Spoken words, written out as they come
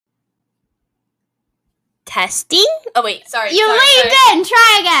Testing? Oh, wait. Sorry. You leaned in.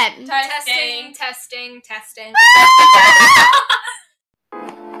 Try again. Testing.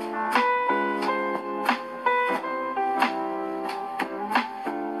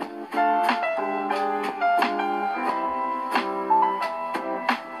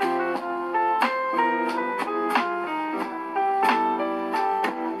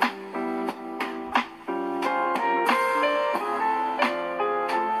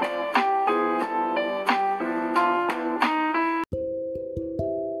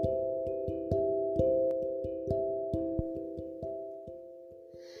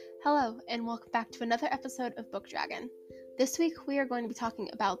 Hello, and welcome back to another episode of Book Dragon. This week we are going to be talking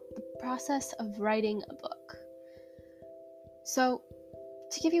about the process of writing a book. So,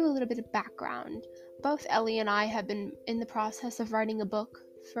 to give you a little bit of background, both Ellie and I have been in the process of writing a book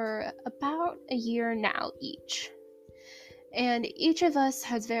for about a year now each. And each of us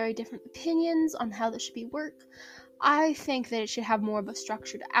has very different opinions on how this should be worked. I think that it should have more of a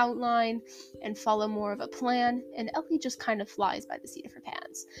structured outline and follow more of a plan, and Ellie just kind of flies by the seat of her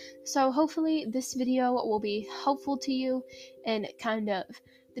pants. So hopefully this video will be helpful to you in kind of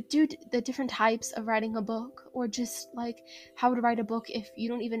the different types of writing a book, or just like how to write a book if you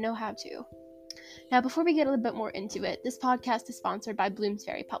don't even know how to. Now, before we get a little bit more into it, this podcast is sponsored by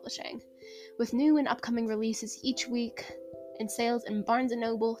Bloomsbury Publishing, with new and upcoming releases each week and sales in Barnes &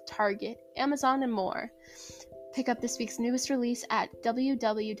 Noble, Target, Amazon, and more. Pick up this week's newest release at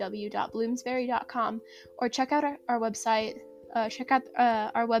www.bloomsbury.com or check out our website. Check out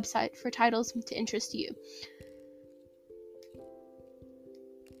our website for titles to interest you.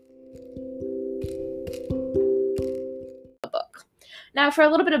 A book. Now, for a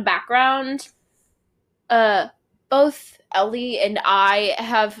little bit of background, both Ellie and I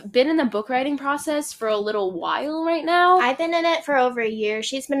have been in the book writing process for a little while right now. I've been in it for over a year.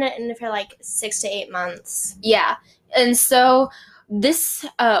 She's been in it for like 6 to 8 months. Yeah. And so this,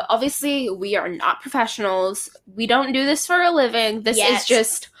 obviously, we are not professionals. We don't do this for a living. This is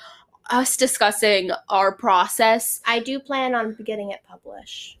just us discussing our process. I do plan on getting it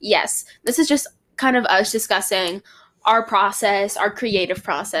published. Yes. This is just kind of us discussing our process, our creative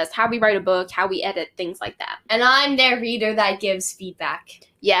process, how we write a book, how we edit, things like that. And I'm their reader that gives feedback.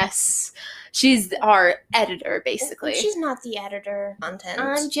 Yes. She's our editor, basically. She's not the editor. Content.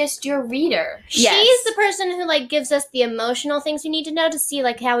 I'm just your reader. Yes. She's the person who gives us the emotional things we need to know to see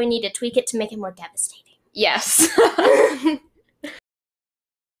how we need to tweak it to make it more devastating. Yes.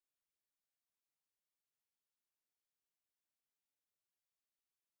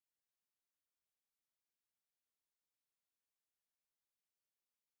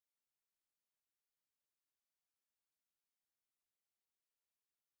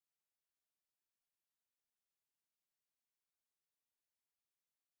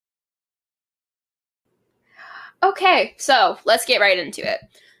 Okay, so let's get right into it.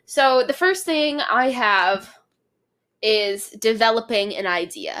 So the first thing I have is developing an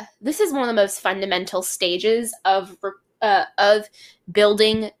idea. This is one of the most fundamental stages of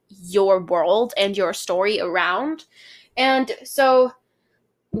building your world and your story around. And so,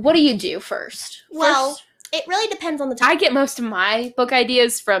 what do you do first? Well, it really depends on the time. I get most of my book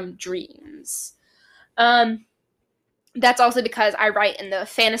ideas from dreams. That's also because I write in the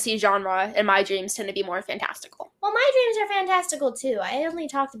fantasy genre, and my dreams tend to be more fantastical. Well, my dreams are fantastical, too. I only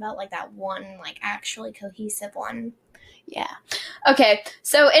talked about, that one, actually cohesive one. Yeah. Okay,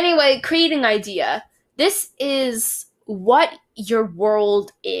 so anyway, creating idea. This is what your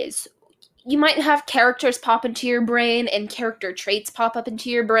world is. You might have characters pop into your brain and character traits pop up into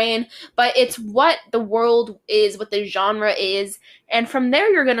your brain, but it's what the world is, what the genre is, and from there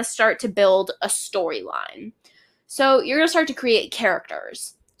you're going to start to build a storyline. So you're going to start to create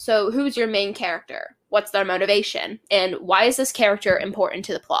characters. So who's your main character? What's their motivation? And why is this character important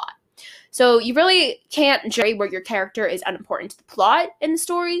to the plot? So you really can't judge where your character is unimportant to the plot in the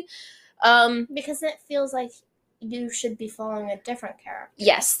story. Because it feels like you should be following a different character.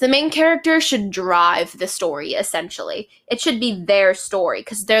 Yes, the main character should drive the story, essentially. It should be their story,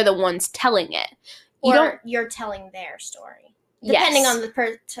 because they're the ones telling it. You're telling their story. Depending on the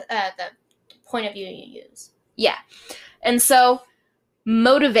point of view you use. Yeah. And so,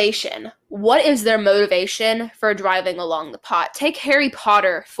 motivation. What is their motivation for driving along the plot? Take Harry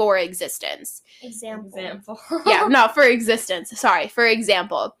Potter for existence. Example. For existence. Sorry, for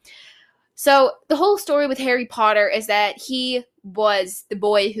example. So, the whole story with Harry Potter is that he was the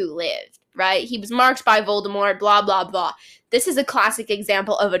boy who lived, right? He was marked by Voldemort, blah, blah, blah. This is a classic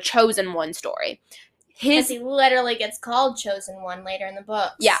example of a chosen one story. Because he literally gets called Chosen One later in the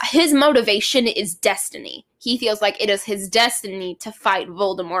book. Yeah, his motivation is destiny. He feels like it is his destiny to fight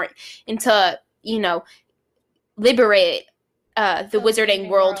Voldemort and to, liberate the The wizarding wizarding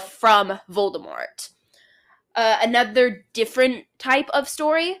world world. from Voldemort. Another different type of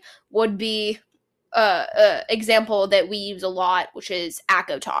story would be example that we use a lot, which is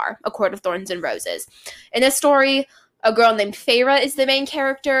ACOTAR, A Court of Thorns and Roses. In this story, a girl named Feyre is the main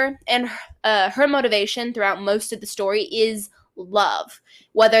character, and her motivation throughout most of the story is love.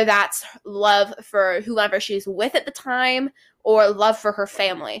 Whether that's love for whoever she's with at the time, or love for her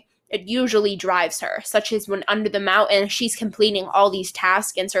family. It usually drives her, such as when under the mountain, she's completing all these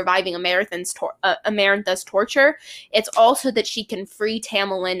tasks and surviving Amarantha's torture. It's also that she can free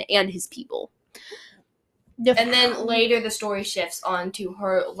Tamerlane and his people. And then later the story shifts on to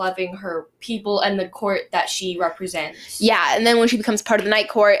her loving her people and the court that she represents. Yeah, and then when she becomes part of the Night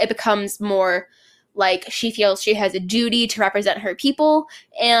Court, it becomes more like she feels she has a duty to represent her people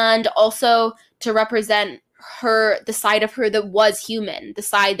and also to represent the side of her that was human, the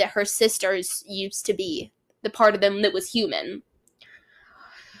side that her sisters used to be, the part of them that was human.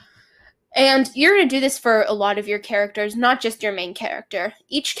 And you're going to do this for a lot of your characters, not just your main character.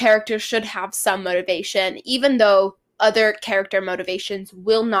 Each character should have some motivation, even though other character motivations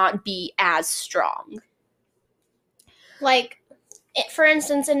will not be as strong. Like, for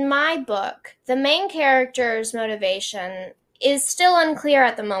instance, in my book, the main character's motivation is still unclear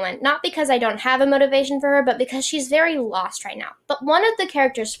at the moment. Not because I don't have a motivation for her, but because she's very lost right now. But one of the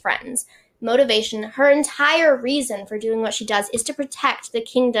character's friends' motivation, her entire reason for doing what she does, is to protect the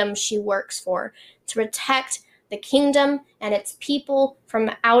kingdom she works for. To protect the kingdom and its people from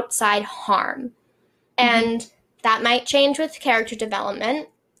outside harm. And that might change with character development,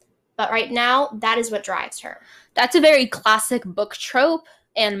 but right now, that is what drives her. That's a very classic book trope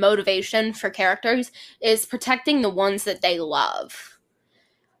and motivation for characters, is protecting the ones that they love.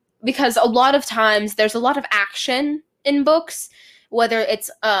 Because a lot of times, there's a lot of action in books, whether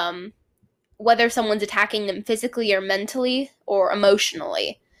it's whether someone's attacking them physically or mentally or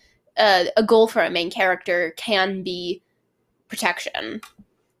emotionally. A goal for a main character can be protection.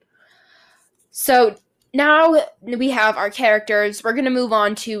 So now we have our characters. We're going to move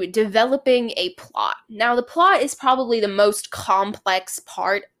on to developing a plot. Now, the plot is probably the most complex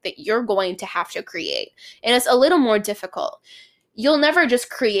part that you're going to have to create, and it's a little more difficult. You'll never just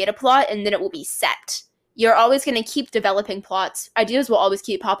create a plot and then it will be set. You're always going to keep developing plots. Ideas will always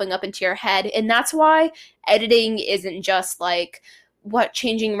keep popping up into your head, and that's why editing isn't just like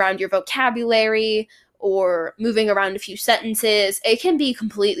changing around your vocabulary or moving around a few sentences. It can be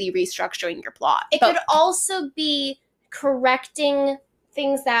completely restructuring your plot. It could also be correcting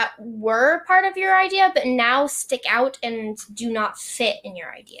things that were part of your idea, but now stick out and do not fit in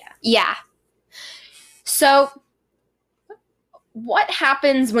your idea. Yeah. So, what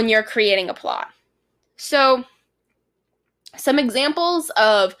happens when you're creating a plot? So, some examples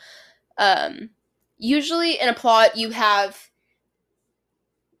of, usually in a plot, you have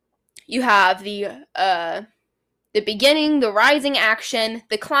the beginning, the rising action,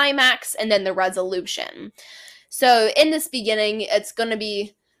 the climax, and then the resolution. So in this beginning, it's going to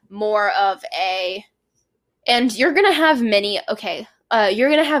be more of and you're going to have many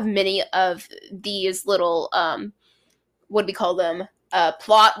of these little, what do we call them?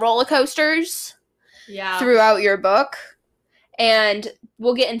 Plot roller coasters throughout your book. And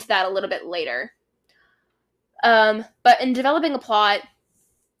we'll get into that a little bit later. But in developing a plot,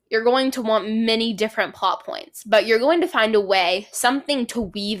 you're going to want many different plot points, but you're going to find a way, something to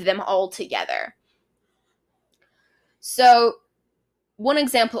weave them all together. So, one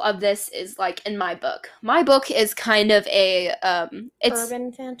example of this is like in my book. My book is kind of urban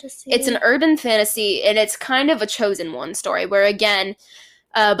fantasy. It's an urban fantasy, and it's kind of a chosen one story, where again,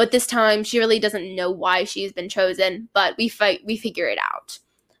 but this time she really doesn't know why she's been chosen, but we figure it out.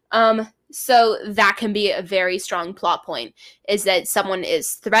 So that can be a very strong plot point, is that someone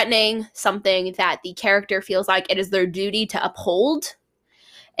is threatening something that the character feels like it is their duty to uphold,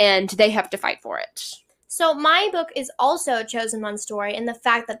 and they have to fight for it. So my book is also a chosen one story in the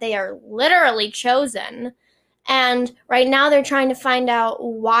fact that they are literally chosen, and right now they're trying to find out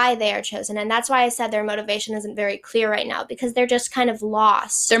why they are chosen, and that's why I said their motivation isn't very clear right now, because they're just kind of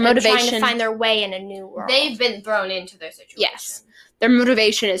lost. Their motivation, trying to find their way in a new world. They've been thrown into their situation. Yes. Their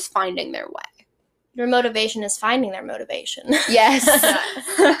motivation is finding their way. Their motivation is finding their motivation. Yes.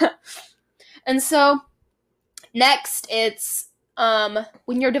 And so, next, it's,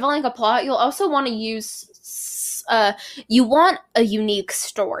 when you're developing a plot, you'll also want to use, you want a unique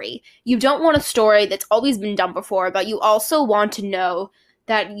story. You don't want a story that's always been done before, but you also want to know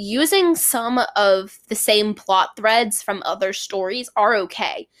that using some of the same plot threads from other stories are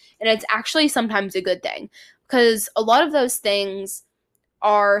okay. And it's actually sometimes a good thing, because a lot of those things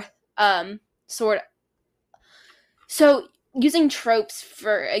are So using tropes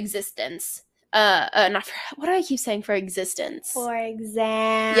for existence. Not for, what do I keep saying for existence? For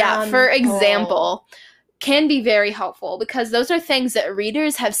example. Yeah, for example, can be very helpful because those are things that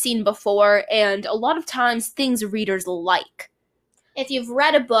readers have seen before, and a lot of times things readers like. If you've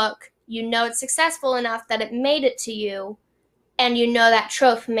read a book, you know it's successful enough that it made it to you, and you know that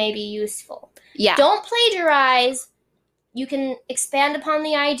trope may be useful. Yeah. Don't plagiarize. You can expand upon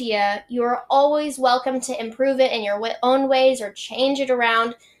the idea. You are always welcome to improve it in your own ways or change it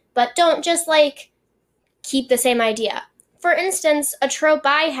around, but don't just, keep the same idea. For instance, a trope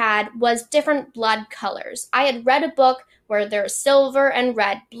I had was different blood colors. I had read a book where there was silver and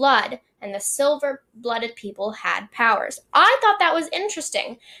red blood, and the silver-blooded people had powers. I thought that was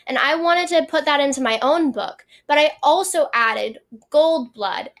interesting, and I wanted to put that into my own book, but I also added gold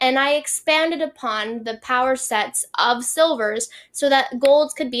blood, and I expanded upon the power sets of silvers so that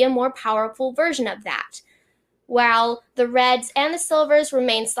golds could be a more powerful version of that. While the reds and the silvers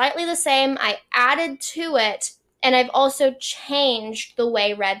remain slightly the same, I added to it, and I've also changed the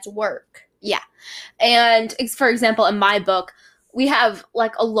way reds work. Yeah. And for example, in my book, we have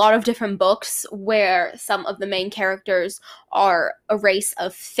a lot of different books where some of the main characters are a race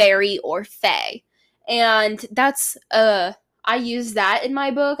of fairy or fae. And that's I use that in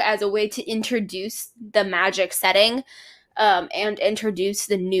my book as a way to introduce the magic setting and introduce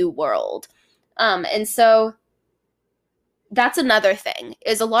the new world. And so that's another thing,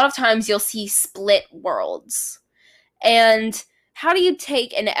 is a lot of times you'll see split worlds. And how do you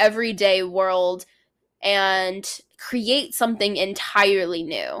take an everyday world and create something entirely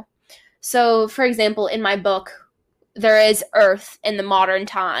new? So, for example, in my book, there is Earth in the modern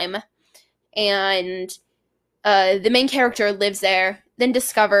time, and the main character lives there, then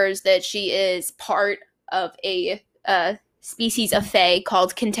discovers that she is part of a species of fae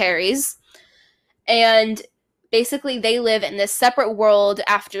called Kintaries, and basically they live in this separate world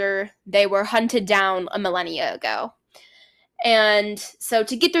after they were hunted down a millennia ago. And so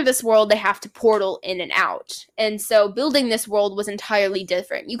to get through this world, they have to portal in and out. And so building this world was entirely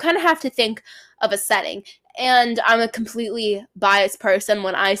different. You kind of have to think of a setting. And I'm a completely biased person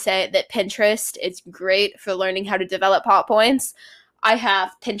when I say that Pinterest is great for learning how to develop plot points. I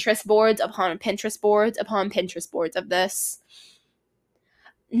have Pinterest boards upon Pinterest boards upon Pinterest boards of this.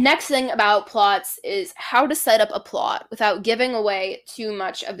 Next thing about plots is how to set up a plot without giving away too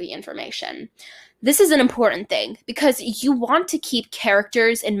much of the information. This is an important thing because you want to keep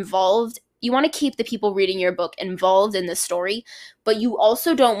characters involved. You want to keep the people reading your book involved in the story, but you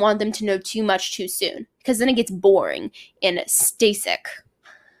also don't want them to know too much too soon because then it gets boring and stasic.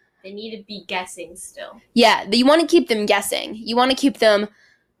 They need to be guessing still. Yeah, you want to keep them guessing. You want to keep them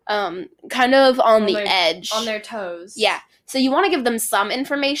kind of on the edge. On their toes. Yeah. So you want to give them some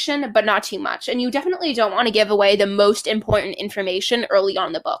information, but not too much. And you definitely don't want to give away the most important information early on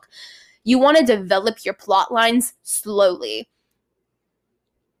in the book. You want to develop your plot lines slowly.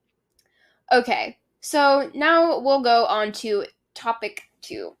 Okay, so now we'll go on to topic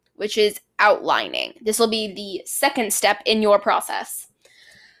 2, which is outlining. This will be the second step in your process.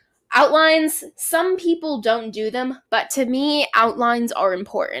 Outlines, some people don't do them, but to me, outlines are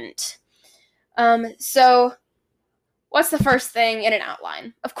important. So what's the first thing in an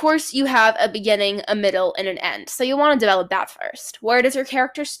outline? Of course, you have a beginning, a middle, and an end. So you want to develop that first. Where does your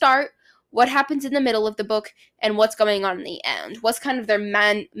character start? What happens in the middle of the book? And what's going on in the end? What's kind of their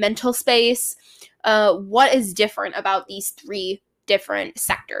mental space? What is different about these 3 different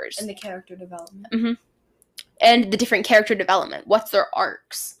sectors? And the character development. Mm-hmm. And the different character development. What's their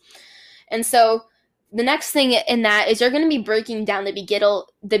arcs? And so the next thing in that is you're going to be breaking down the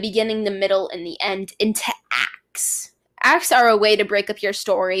beginning, the middle, and the end into acts. Acts are a way to break up your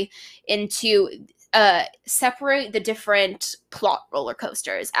story into separate the different plot roller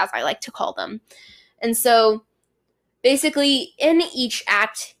coasters, as I like to call them. And so basically in each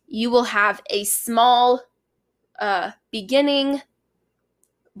act, you will have a small beginning,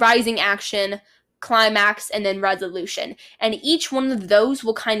 rising action, climax, and then resolution. And each one of those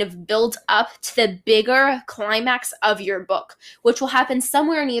will kind of build up to the bigger climax of your book, which will happen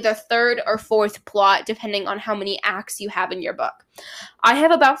somewhere in either 3rd or 4th plot, depending on how many acts you have in your book. I have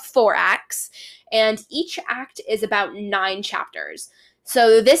about 4 acts, and each act is about 9 chapters.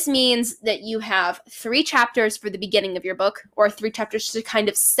 So this means that you have 3 chapters for the beginning of your book, or 3 chapters to kind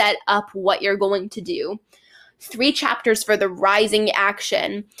of set up what you're going to do. 3 chapters for the rising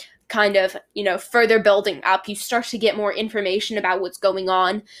action, kind of, further building up. You start to get more information about what's going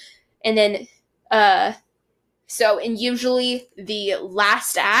on. And then, and usually the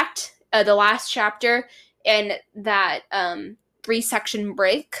last act, the last chapter, and that 3-section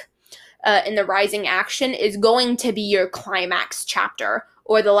break in the rising action is going to be your climax chapter,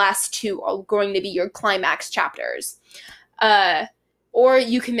 or the last 2 are going to be your climax chapters. Or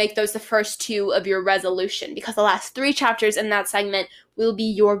you can make those the first 2 of your resolution, because the last 3 chapters in that segment will be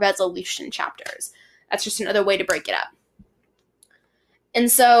your resolution chapters. That's just another way to break it up.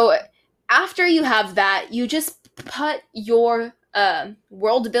 And so after you have that, you just put your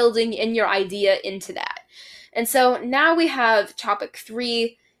world building and your idea into that. And so now we have topic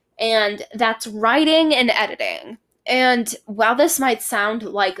 3, and that's writing and editing. And while this might sound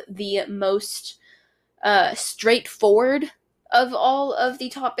like the most straightforward of all of the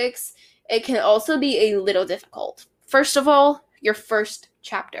topics, it can also be a little difficult. First of all, your first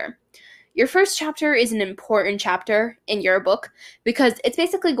chapter. Your first chapter is an important chapter in your book because it's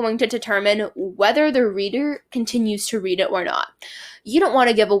basically going to determine whether the reader continues to read it or not. You don't want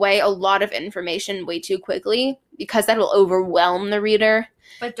to give away a lot of information way too quickly because that'll overwhelm the reader.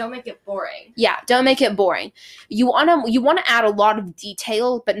 But don't make it boring. Yeah, don't make it boring. You want to add a lot of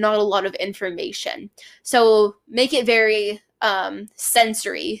detail, but not a lot of information. So make it very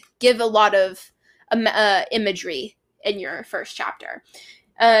sensory. Give a lot of imagery in your first chapter.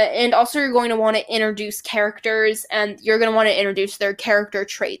 And also you're going to want to introduce characters, and you're going to want to introduce their character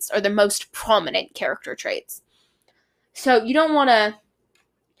traits, or the most prominent character traits. So you don't want to...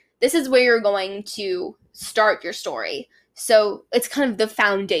 This is where you're going to start your story. So it's kind of the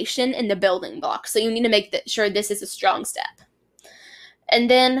foundation and the building block. So you need to make sure this is a strong step. And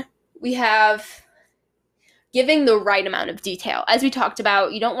then we have giving the right amount of detail. As we talked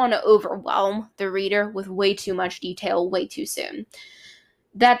about, you don't want to overwhelm the reader with way too much detail way too soon.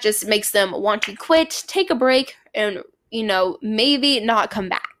 That just makes them want to quit, take a break, and, maybe not come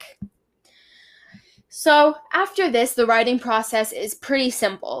back. So after this, the writing process is pretty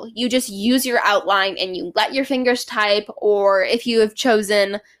simple. You just use your outline and you let your fingers type, or if you have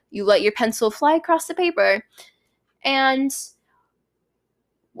chosen, you let your pencil fly across the paper. And,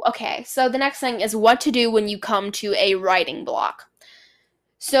 okay, so the next thing is what to do when you come to a writing block.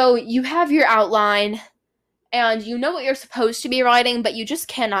 So you have your outline, and you know what you're supposed to be writing, but you just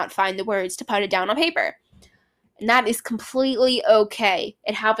cannot find the words to put it down on paper. And that is completely okay.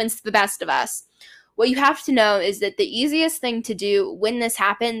 It happens to the best of us. What you have to know is that the easiest thing to do when this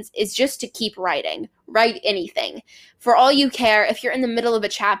happens is just to keep writing. Write anything. For all you care, if you're in the middle of a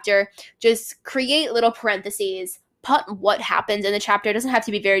chapter, just create little parentheses. Put what happens in the chapter. It doesn't have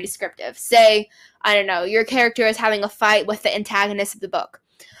to be very descriptive. Say, I don't know, your character is having a fight with the antagonist of the book.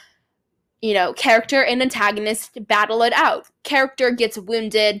 Character and antagonist battle it out. Character gets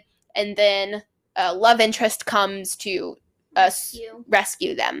wounded, and then a love interest comes to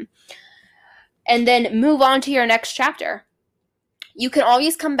rescue them. And then move on to your next chapter. You can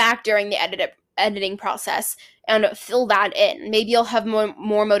always come back during the editing process and fill that in. Maybe you'll have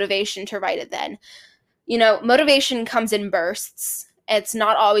more motivation to write it then. Motivation comes in bursts. It's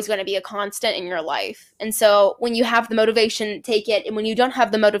not always going to be a constant in your life. And so when you have the motivation, take it. And when you don't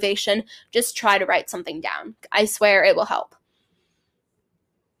have the motivation, just try to write something down. I swear it will help.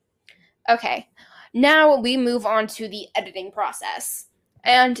 Okay, now we move on to the editing process.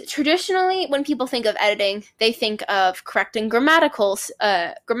 And traditionally, when people think of editing, they think of correcting grammatical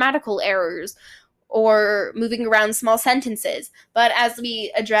errors or moving around small sentences. But as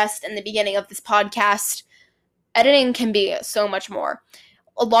we addressed in the beginning of this podcast, editing can be so much more.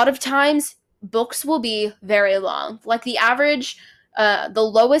 A lot of times, books will be very long. Like the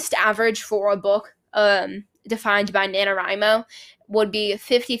lowest average for a book defined by NaNoWriMo would be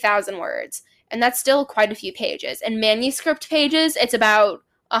 50,000 words. And that's still quite a few pages. And manuscript pages, it's about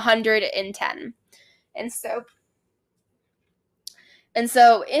 110. And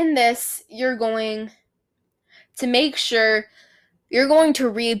so in this, you're going to make sure you're going to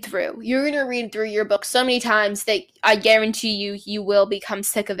read through. You're going to read through your book so many times that I guarantee you will become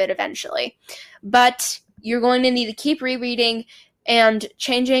sick of it eventually. But you're going to need to keep rereading and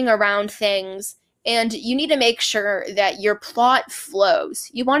changing around things. And you need to make sure that your plot flows.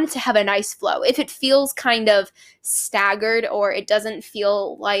 You want it to have a nice flow. If it feels kind of staggered, or it doesn't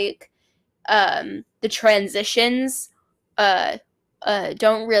feel like the transitions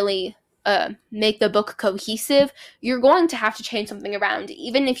don't really make the book cohesive, you're going to have to change something around.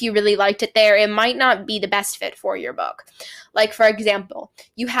 Even if you really liked it there, it might not be the best fit for your book. Like, for example,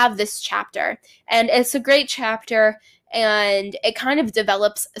 you have this chapter, and it's a great chapter, and it kind of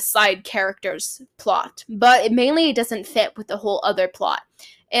develops a side character's plot, but it doesn't fit with the whole other plot,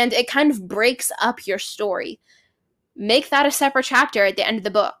 and it kind of breaks up your story. Make that a separate chapter at the end of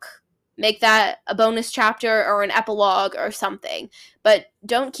the book. Make that a bonus chapter or an epilogue or something, but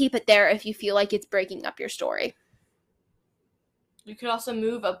don't keep it there if you feel like it's breaking up your story. You could also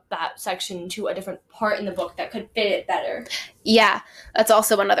move that section to a different part in the book that could fit it better. Yeah, that's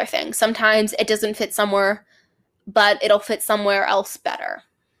also another thing. Sometimes it doesn't fit somewhere, but it'll fit somewhere else better.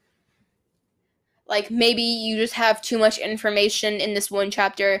 Like, maybe you just have too much information in this one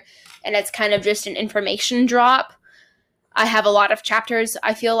chapter, and it's kind of just an information drop. I have a lot of chapters,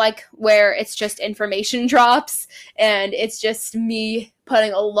 I feel like, where it's just information drops, and it's just me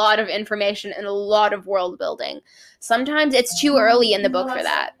putting a lot of information and a lot of world building. Sometimes it's too early in the book for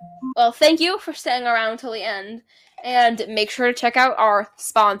that. Well, thank you for staying around till the end, and make sure to check out our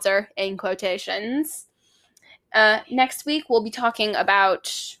sponsor, in quotations. Next week, we'll be talking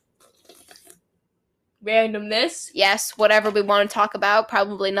about randomness. Yes, whatever we want to talk about,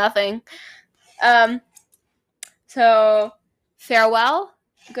 probably nothing. So, farewell,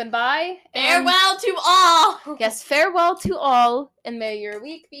 goodbye. Farewell to all! Yes, farewell to all, and may your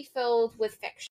week be filled with fiction.